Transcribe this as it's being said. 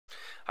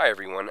Hi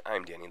everyone,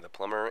 I'm Danny the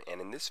Plumber, and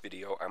in this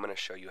video I'm going to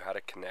show you how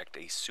to connect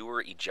a sewer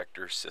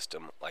ejector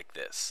system like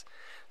this.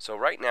 So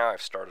right now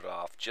I've started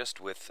off just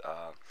with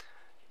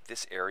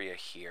this area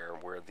here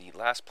where the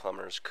last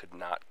plumbers could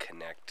not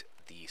connect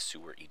the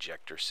sewer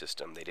ejector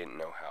system. They didn't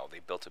know how. They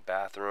built a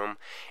bathroom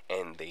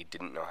and they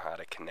didn't know how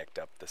to connect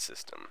up the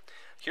system.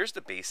 Here's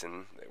the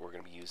basin that we're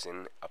going to be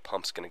using. A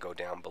pump's going to go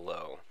down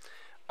below.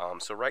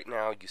 So right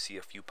now you see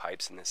a few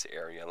pipes in this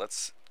area.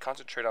 Let's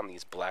concentrate on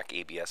these black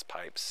ABS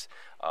pipes.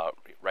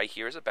 Right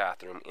here is a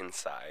bathroom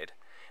inside.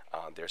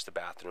 There's the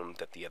bathroom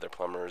that the other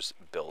plumbers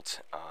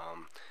built.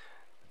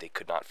 They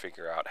could not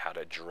figure out how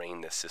to drain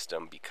this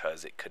system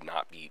because it could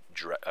not be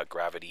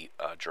gravity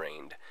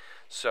drained.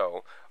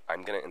 So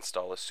I'm going to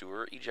install a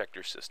sewer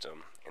ejector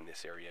system in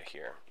this area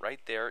here.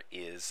 Right there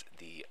is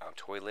the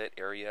toilet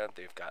area.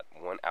 They've got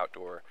one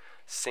outdoor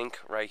sink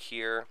right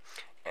here.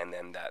 And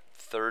then that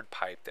third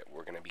pipe that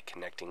we're going to be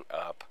connecting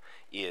up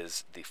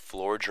is the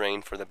floor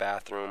drain for the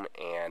bathroom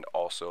and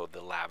also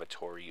the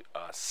lavatory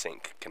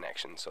sink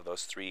connection. So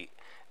those three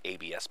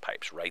ABS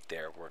pipes right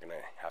there, we're going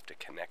to have to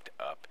connect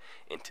up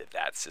into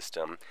that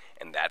system,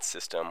 and that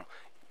system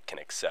can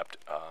accept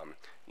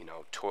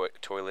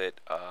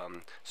toilet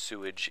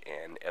sewage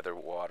and other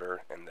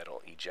water, and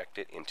that'll eject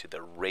it into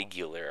the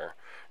regular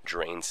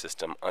drain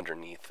system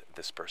underneath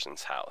this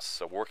person's house.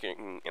 So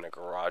working in a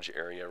garage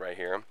area right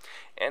here,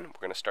 and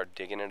we're going to start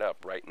digging it up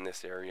right in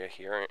this area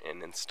here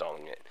and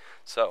installing it.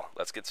 So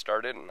let's get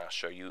started and I'll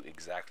show you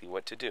exactly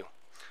what to do.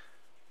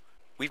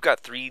 We've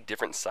got three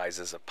different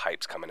sizes of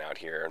pipes coming out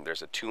here.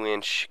 There's a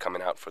 2-inch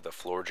coming out for the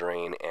floor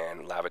drain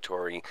and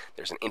lavatory.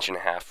 There's an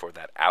 1.5 inch for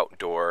that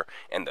outdoor,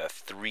 and the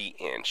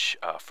 3-inch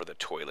for the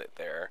toilet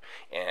there.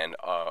 And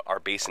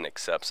our basin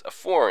accepts a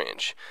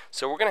 4-inch.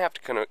 So we're going to have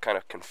to kind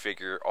of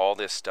configure all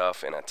this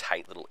stuff in a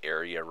tight little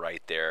area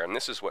right there. And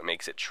this is what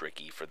makes it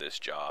tricky for this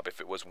job.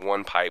 If it was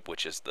one pipe,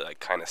 which is the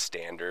kind of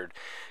standard,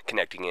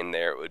 connecting in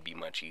there, it would be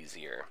much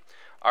easier.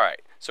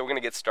 Alright, so we're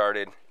going to get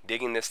started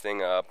digging this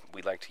thing up.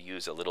 We like to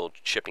use a little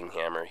chipping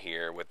hammer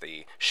here with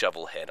a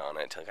shovel head on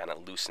it to kind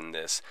of loosen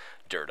this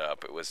dirt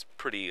up. It was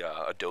pretty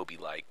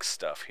adobe-like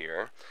stuff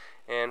here.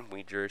 And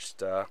we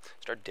just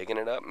start digging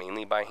it up,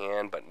 mainly by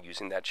hand, but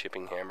using that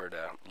chipping hammer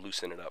to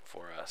loosen it up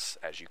for us,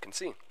 as you can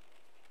see.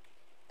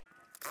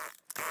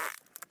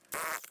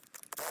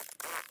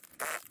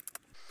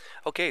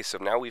 Okay, so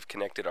now we've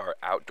connected our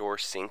outdoor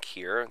sink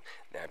here.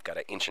 Now I've got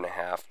an 1.5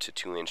 inch to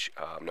 2-inch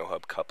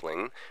no-hub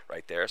coupling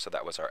right there. So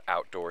that was our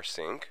outdoor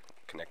sink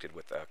connected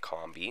with a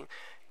combi,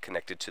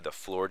 connected to the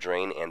floor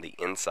drain and the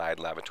inside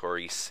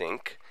lavatory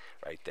sink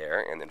right there.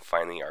 And then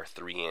finally our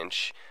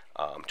 3-inch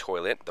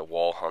toilet, the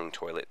wall-hung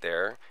toilet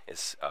there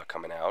is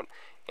coming out.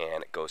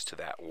 And it goes to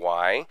that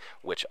Y,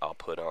 which I'll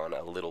put on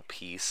a little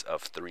piece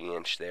of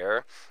 3-inch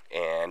there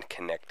and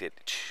connect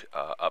it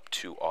up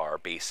to our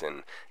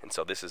basin. And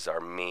so this is our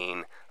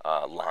main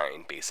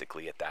line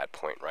basically at that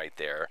point right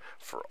there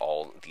for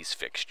all these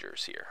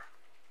fixtures here.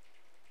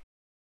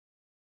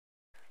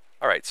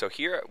 Alright, so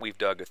here we've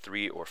dug a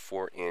 3 or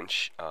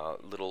 4-inch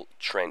little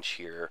trench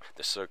here,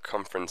 the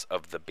circumference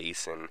of the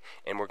basin,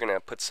 and we're going to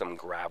put some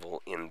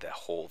gravel in the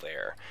hole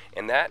there.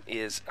 And that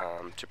is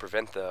to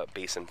prevent the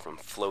basin from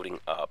floating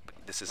up.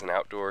 This is an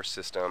outdoor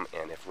system,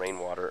 and if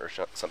rainwater or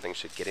something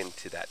should get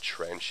into that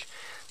trench,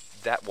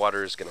 that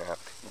water is going to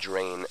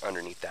drain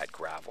underneath that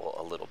gravel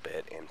a little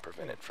bit and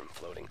prevent it from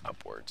floating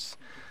upwards.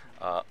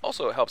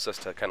 Also, it helps us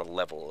to kind of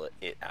level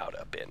it out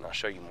a bit, and I'll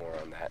show you more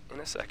on that in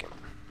a second.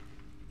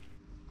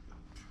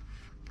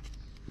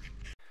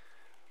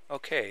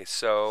 Okay,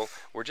 so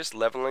we're just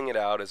leveling it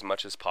out as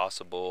much as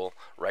possible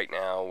right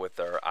now with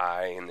our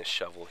eye and the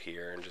shovel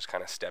here, and just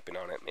kind of stepping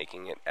on it,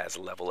 making it as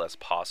level as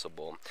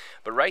possible.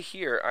 But right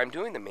here, I'm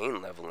doing the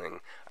main leveling.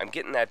 I'm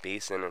getting that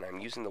basin and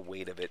I'm using the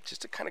weight of it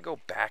just to kind of go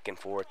back and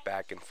forth,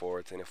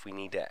 and if we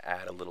need to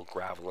add a little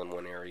gravel in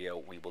one area,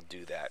 we will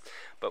do that.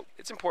 But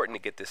it's important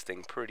to get this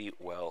thing pretty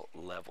well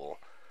level.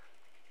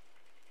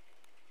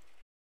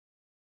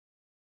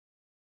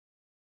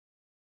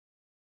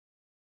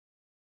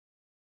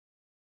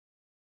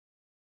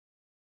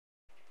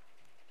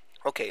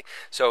 Okay,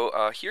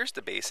 so here's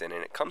the basin,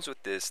 and it comes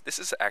with this. This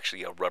is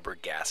actually a rubber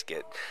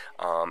gasket,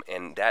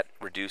 and that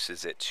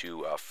reduces it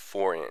to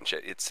 4-inch.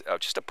 It's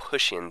just a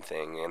push-in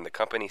thing, and the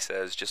company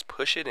says just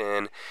push it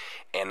in,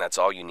 and that's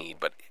all you need.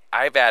 But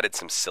I've added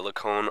some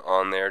silicone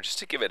on there just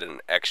to give it an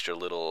extra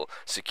little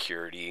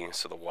security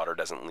so the water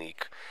doesn't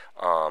leak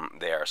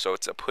there. So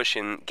it's a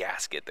push-in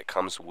gasket that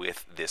comes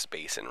with this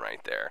basin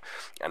right there,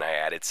 and I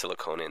added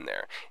silicone in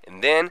there.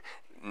 And then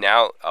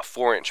now a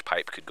 4-inch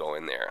pipe could go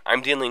in there.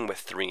 I'm dealing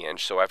with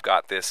 3-inch, so I've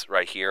got this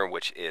right here,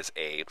 which is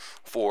a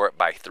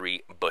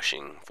 4x3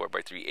 bushing,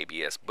 4x3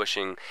 ABS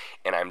bushing,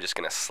 and I'm just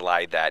going to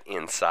slide that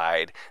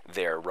inside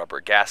their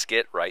rubber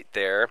gasket right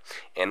there.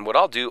 And what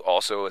I'll do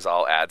also is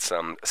I'll add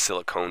some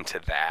silicone to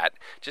that,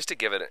 just to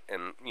give it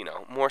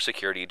more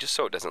security, just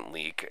so it doesn't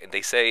leak.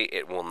 They say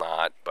it will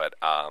not, but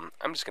I'm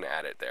just going to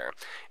add it there.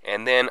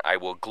 And then I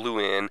will glue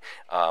in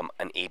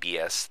an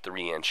ABS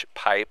 3-inch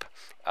pipe.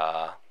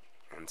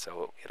 And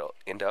so it'll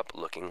end up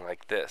looking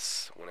like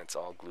this when it's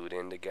all glued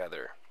in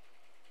together.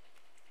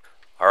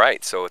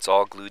 Alright, so it's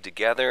all glued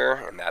together,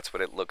 and that's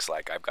what it looks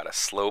like. I've got a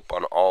slope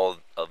on all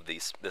of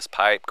this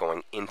pipe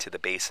going into the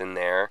basin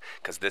there,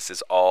 because this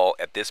is all,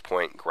 at this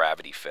point,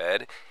 gravity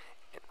fed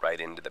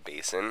right into the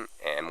basin.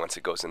 And once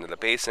it goes into the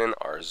basin,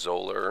 our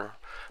Zoeller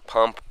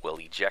pump will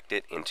eject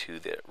it into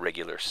the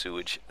regular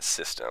sewage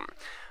system.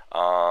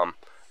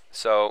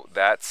 So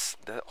that's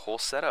the whole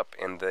setup.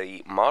 And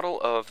the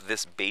model of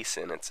this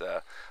basin, it's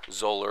a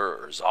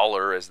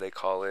Zoeller as they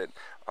call it,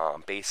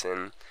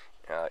 basin,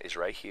 is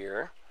right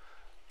here.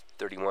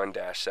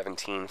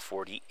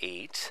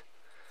 31-1748.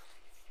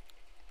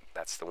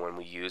 That's the one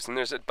we use, and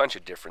there's a bunch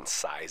of different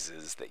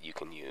sizes that you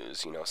can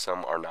use. You know,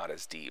 some are not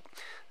as deep,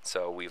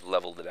 so we've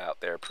leveled it out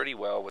there pretty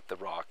well with the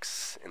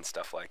rocks and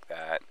stuff like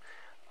that.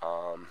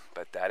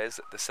 But that is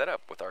the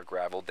setup with our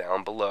gravel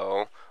down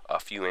below,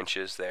 a few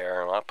inches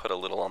there, and I'll put a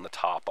little on the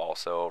top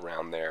also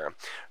around there.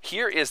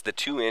 Here is the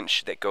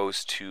 2-inch that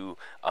goes to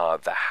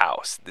the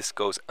house. This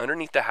goes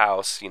underneath the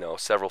house, you know,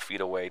 several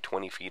feet away,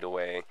 20 feet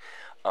away.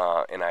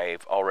 And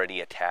I've already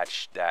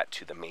attached that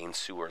to the main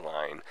sewer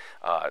line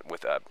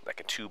with like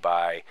a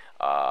 2x4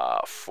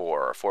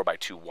 or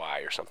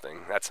 4x2Y or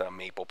something. That's a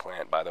maple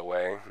plant, by the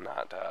way,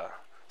 not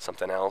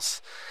something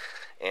else.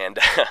 And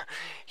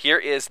here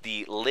is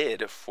the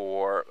lid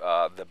for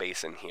the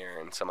basin here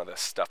and some of the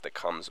stuff that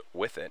comes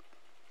with it.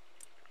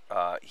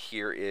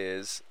 Here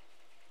is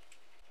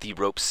the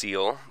rope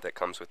seal that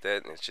comes with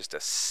it, and it's just a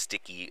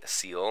sticky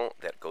seal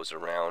that goes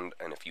around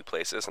in a few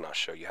places, and I'll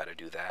show you how to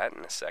do that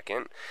in a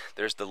second.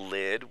 There's the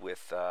lid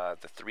with the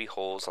 3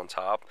 holes on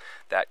top.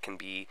 That can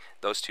be,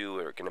 those two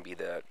are going to be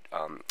the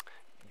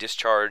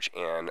discharge,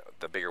 and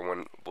the bigger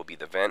one will be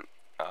the vent.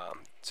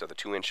 So the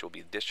 2-inch will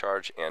be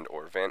discharge and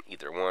or vent,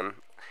 either one,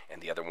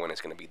 and the other one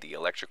is going to be the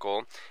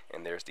electrical.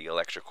 And there's the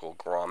electrical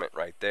grommet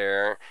right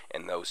there,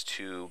 and those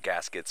 2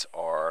 gaskets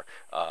are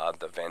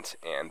the vent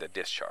and the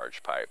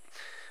discharge pipe.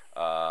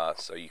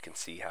 So you can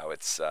see how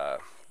it's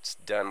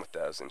done with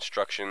those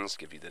instructions,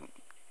 give you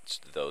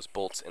those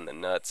bolts and the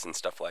nuts and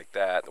stuff like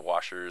that, the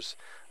washers.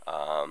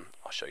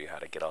 I'll show you how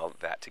to get all of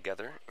that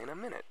together in a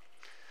minute.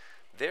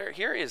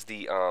 Here is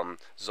the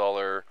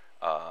Zoeller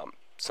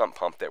sump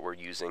pump that we're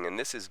using, and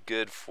this is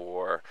good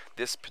for,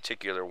 this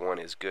particular one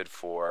is good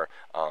for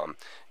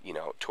you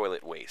know,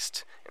 toilet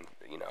waste, and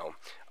you know,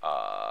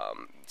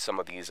 some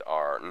of these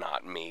are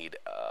not made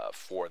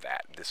for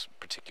that. This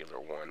particular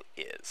one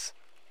is.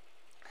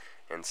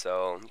 And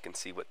so you can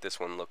see what this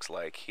one looks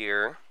like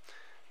here,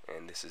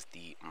 and this is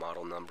the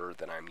model number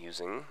that I'm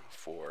using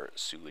for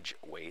sewage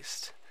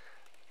waste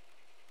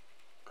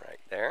right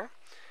there.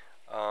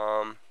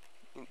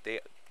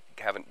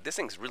 This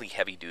thing's really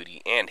heavy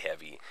duty and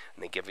heavy,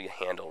 and they give you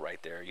a handle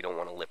right there. You don't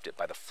want to lift it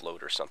by the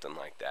float or something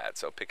like that,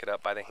 so pick it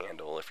up by the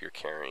handle if you're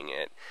carrying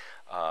it.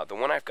 The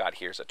one I've got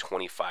here is a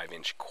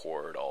 25-inch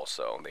cord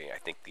also. I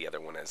think the other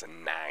one is a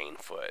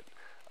 9-foot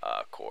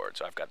cord,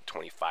 so I've got a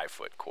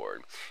 25-foot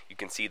cord. You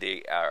can see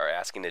they are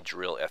asking to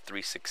drill a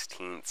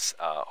 3/16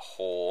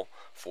 hole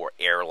for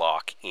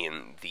airlock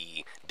in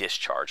the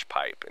discharge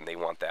pipe, and they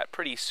want that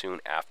pretty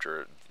soon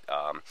after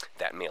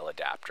that male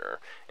adapter.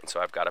 And so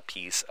I've got a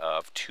piece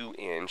of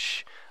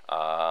 2-inch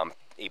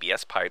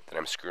ABS pipe that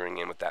I'm screwing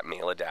in with that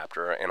male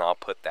adapter, and I'll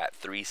put that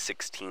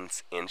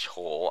 3/16 inch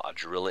hole, I'll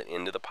drill it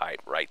into the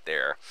pipe right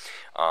there,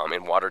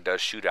 and water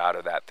does shoot out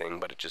of that thing,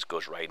 but it just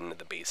goes right into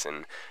the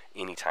basin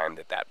anytime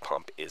that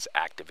pump is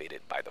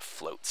activated by the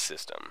float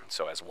system.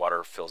 So as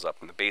water fills up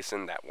in the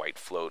basin, that white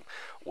float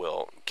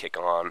will kick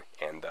on,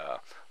 and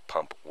the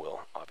pump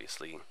will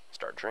obviously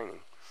start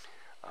draining.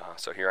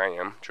 So here I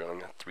am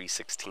drilling a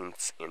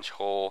 3/16 inch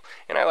hole,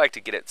 and I like to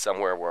get it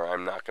somewhere where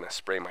I'm not going to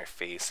spray my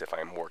face if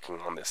I'm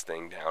working on this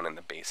thing down in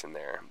the basin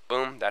there.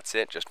 Boom, that's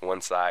it, just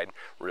one side,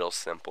 real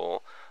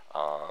simple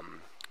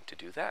to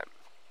do that.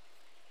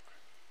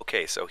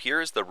 Okay, so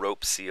here's the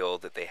rope seal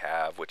that they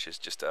have, which is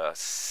just a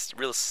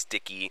real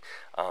sticky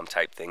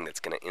type thing that's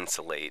going to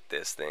insulate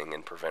this thing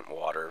and prevent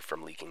water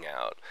from leaking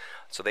out.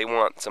 So they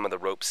want some of the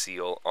rope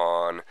seal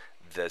on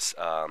this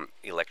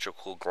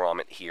electrical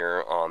grommet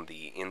here on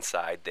the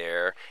inside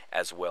there,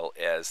 as well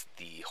as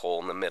the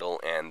hole in the middle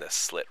and the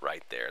slit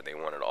right there. They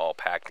want it all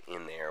packed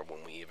in there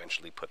when we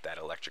eventually put that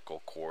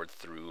electrical cord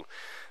through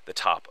the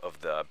top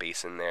of the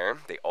basin there.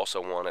 They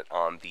also want it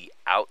on the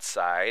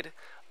outside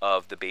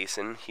of the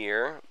basin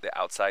here, the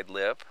outside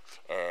lip,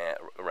 and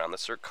around the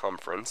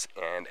circumference,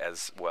 and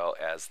as well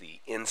as the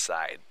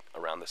inside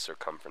around the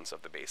circumference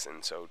of the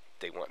basin. So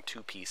they want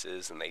 2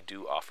 pieces, and they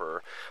do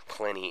offer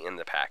plenty in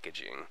the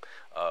packaging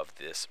of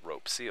this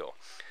rope seal.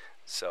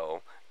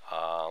 So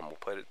we'll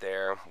put it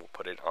there, we'll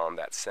put it on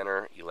that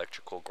center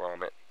electrical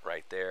grommet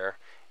right there,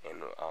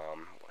 and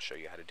I'll show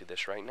you how to do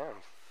this right now.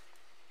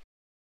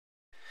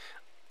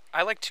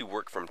 I like to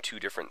work from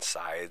 2 different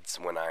sides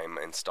when I'm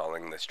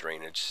installing this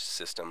drainage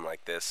system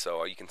like this.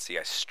 So you can see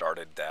I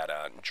started that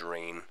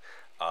drain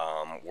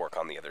work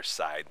on the other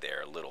side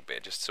there a little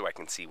bit, just so I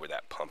can see where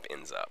that pump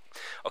ends up.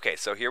 Okay,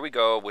 so here we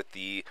go with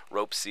the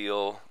rope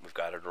seal. We've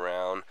got it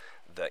around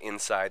the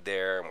inside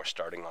there, and we're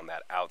starting on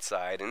that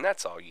outside, and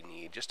that's all you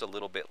need, just a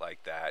little bit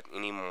like that.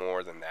 Any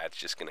more than that, it's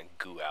just going to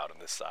goo out of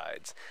the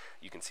sides.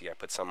 You can see I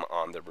put some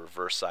on the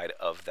reverse side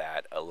of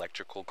that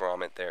electrical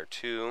grommet there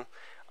too.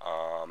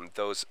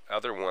 Those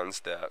other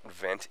ones, the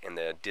vent and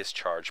the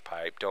discharge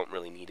pipe, don't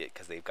really need it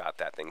because they've got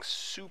that thing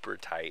super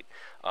tight,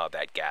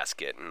 that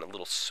gasket, and a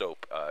little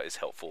soap is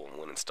helpful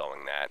when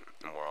installing that.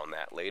 More on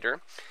that later.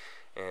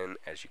 And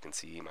as you can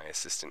see, my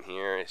assistant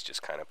here is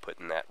just kind of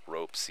putting that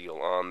rope seal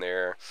on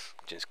there,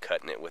 just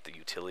cutting it with a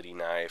utility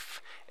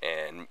knife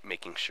and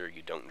making sure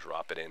you don't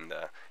drop it in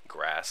the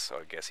grass. So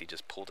I guess he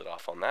just pulled it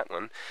off on that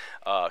one,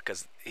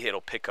 because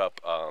it'll pick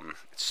up,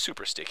 it's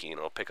super sticky, and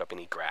it'll pick up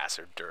any grass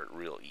or dirt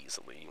real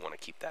easily. You want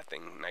to keep that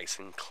thing nice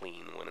and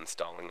clean when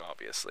installing,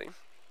 obviously.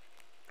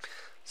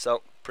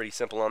 So pretty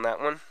simple on that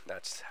one.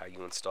 That's how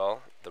you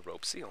install the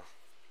rope seal.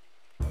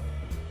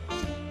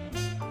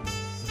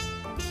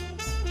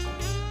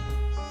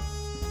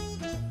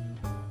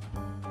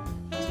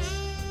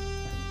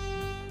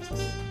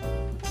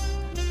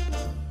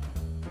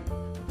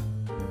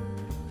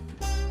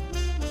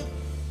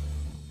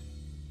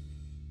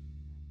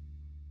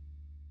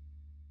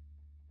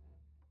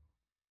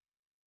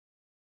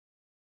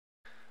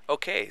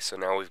 Okay, so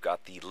now we've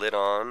got the lid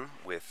on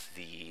with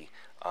the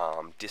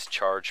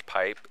discharge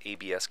pipe,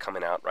 ABS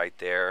coming out right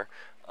there.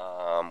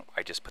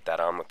 I just put that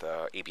on with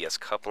the ABS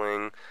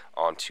coupling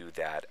onto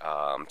that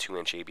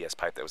 2-inch ABS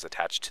pipe that was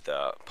attached to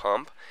the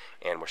pump,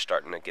 and we're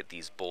starting to get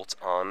these bolts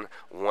on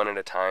one at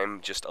a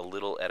time, just a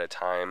little at a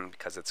time,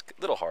 because it's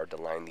a little hard to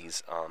line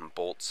these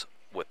bolts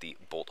with the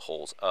bolt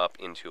holes up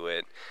into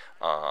it,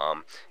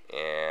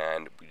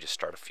 and we just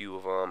start a few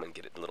of them and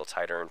get it a little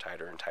tighter and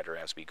tighter and tighter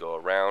as we go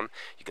around.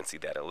 You can see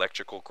that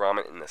electrical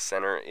grommet in the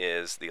center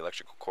is the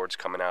electrical cords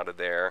coming out of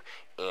there,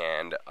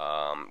 and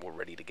we're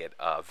ready to get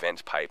a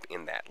vent pipe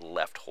in that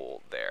left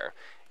hole there.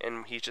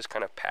 And he's just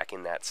kind of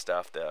packing that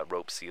stuff, the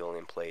rope seal,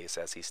 in place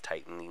as he's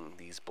tightening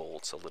these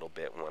bolts a little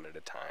bit one at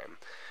a time.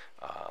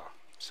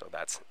 So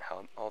that's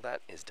how all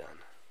that is done.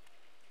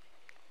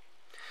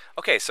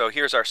 Okay, so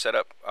here's our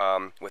setup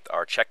with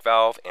our check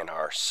valve and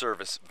our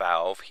service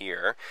valve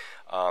here.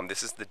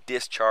 This is the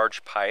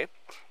discharge pipe,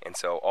 and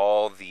so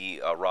all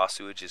the raw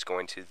sewage is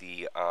going to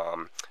the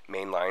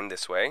main line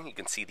this way. You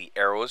can see the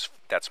arrows,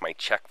 that's my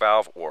check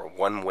valve or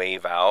one-way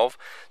valve,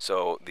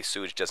 so the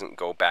sewage doesn't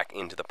go back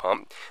into the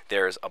pump.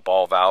 There's a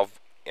ball valve,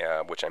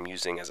 which I'm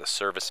using as a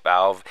service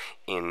valve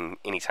in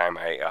anytime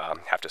I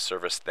have to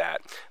service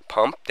that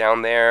pump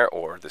down there,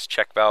 or this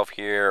check valve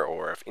here,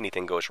 or if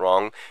anything goes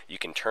wrong, you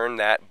can turn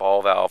that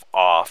ball valve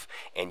off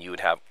and you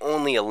would have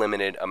only a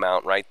limited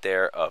amount right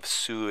there of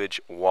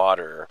sewage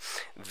water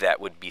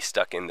that would be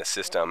stuck in the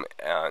system,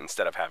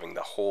 instead of having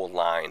the whole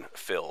line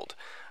filled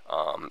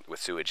with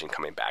sewage and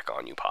coming back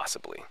on you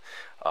possibly.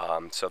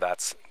 So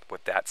that's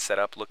what that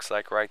setup looks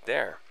like right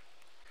there.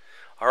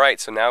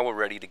 Alright, so now we're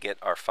ready to get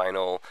our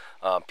final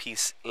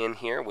piece in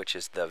here, which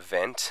is the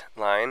vent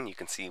line. You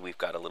can see we've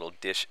got a little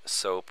dish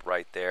soap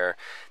right there.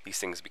 These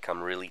things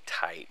become really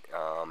tight,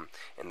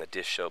 and the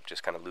dish soap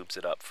just kind of lubes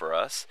it up for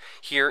us.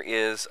 Here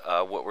is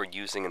what we're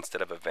using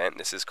instead of a vent.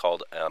 This is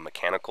called a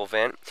mechanical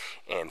vent,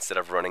 and instead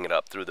of running it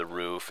up through the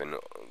roof and,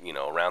 you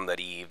know, around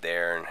that eave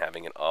there and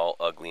having it all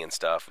ugly and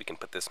stuff, we can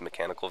put this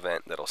mechanical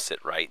vent that'll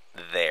sit right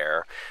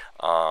there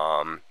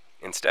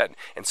instead.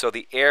 And so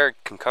the air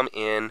can come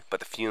in, but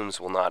the fumes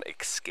will not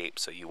escape,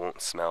 so you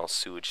won't smell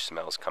sewage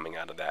smells coming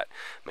out of that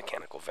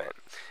mechanical vent.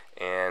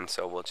 And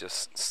so we'll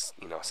just,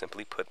 you know,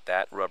 simply put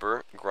that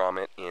rubber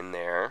grommet in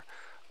there,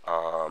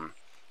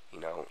 you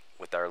know,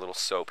 with our little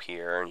soap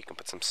here, and you can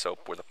put some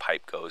soap where the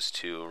pipe goes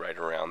to, right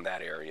around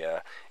that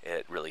area.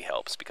 It really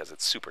helps because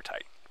it's super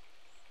tight.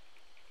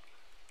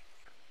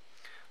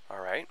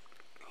 Alright,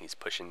 he's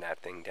pushing that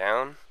thing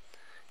down,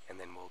 and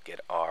then we'll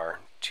get our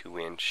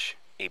 2-inch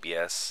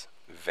ABS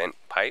vent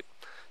pipe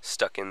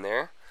stuck in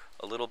there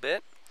a little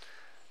bit.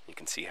 You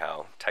can see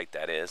how tight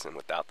that is, and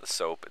without the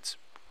soap it's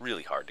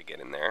really hard to get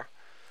in there.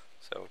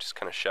 So just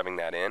kind of shoving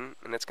that in,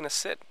 and it's going to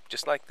sit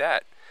just like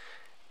that,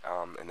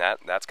 and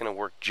that's going to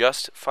work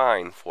just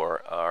fine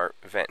for our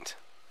vent.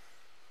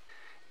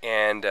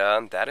 And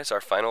that is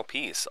our final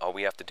piece. All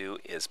we have to do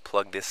is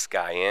plug this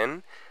guy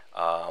in,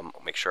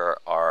 make sure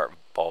our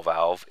ball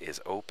valve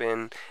is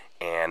open,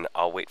 and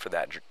I'll wait for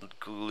that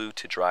glue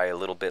to dry a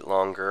little bit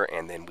longer,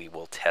 and then we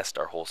will test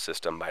our whole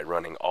system by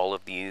running all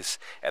of these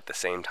at the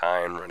same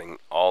time, running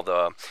all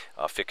the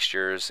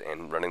fixtures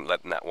and letting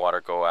that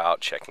water go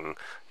out, checking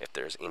if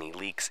there's any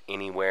leaks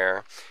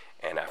anywhere.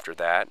 And after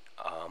that,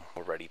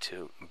 we're ready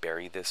to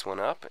bury this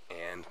one up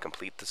and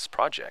complete this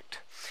project.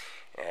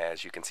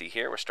 As you can see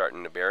here, we're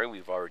starting to bury.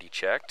 We've already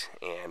checked,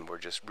 and we're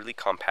just really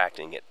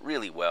compacting it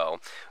really well.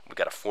 We've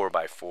got a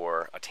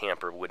 4x4. A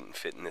tamper wouldn't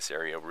fit in this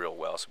area real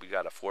well, so we've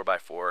got a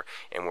 4x4,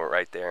 and we're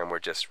right there, and we're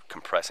just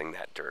compressing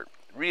that dirt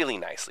really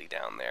nicely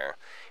down there.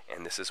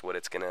 And this is what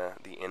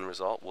the end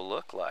result will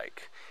look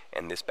like.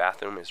 And this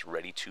bathroom is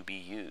ready to be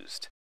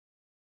used.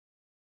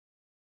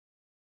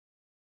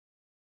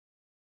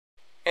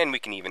 And we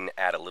can even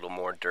add a little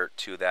more dirt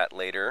to that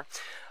later.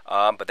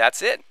 But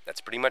that's it.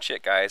 That's pretty much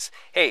it, guys.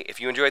 Hey, if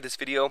you enjoyed this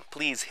video,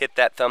 please hit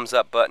that thumbs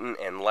up button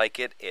and like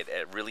it. It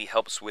really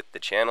helps with the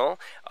channel.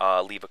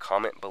 Leave a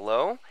comment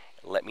below.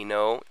 Let me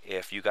know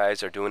if you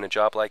guys are doing a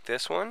job like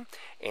this one.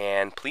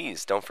 And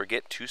please don't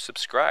forget to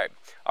subscribe.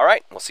 All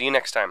right, we'll see you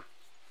next time.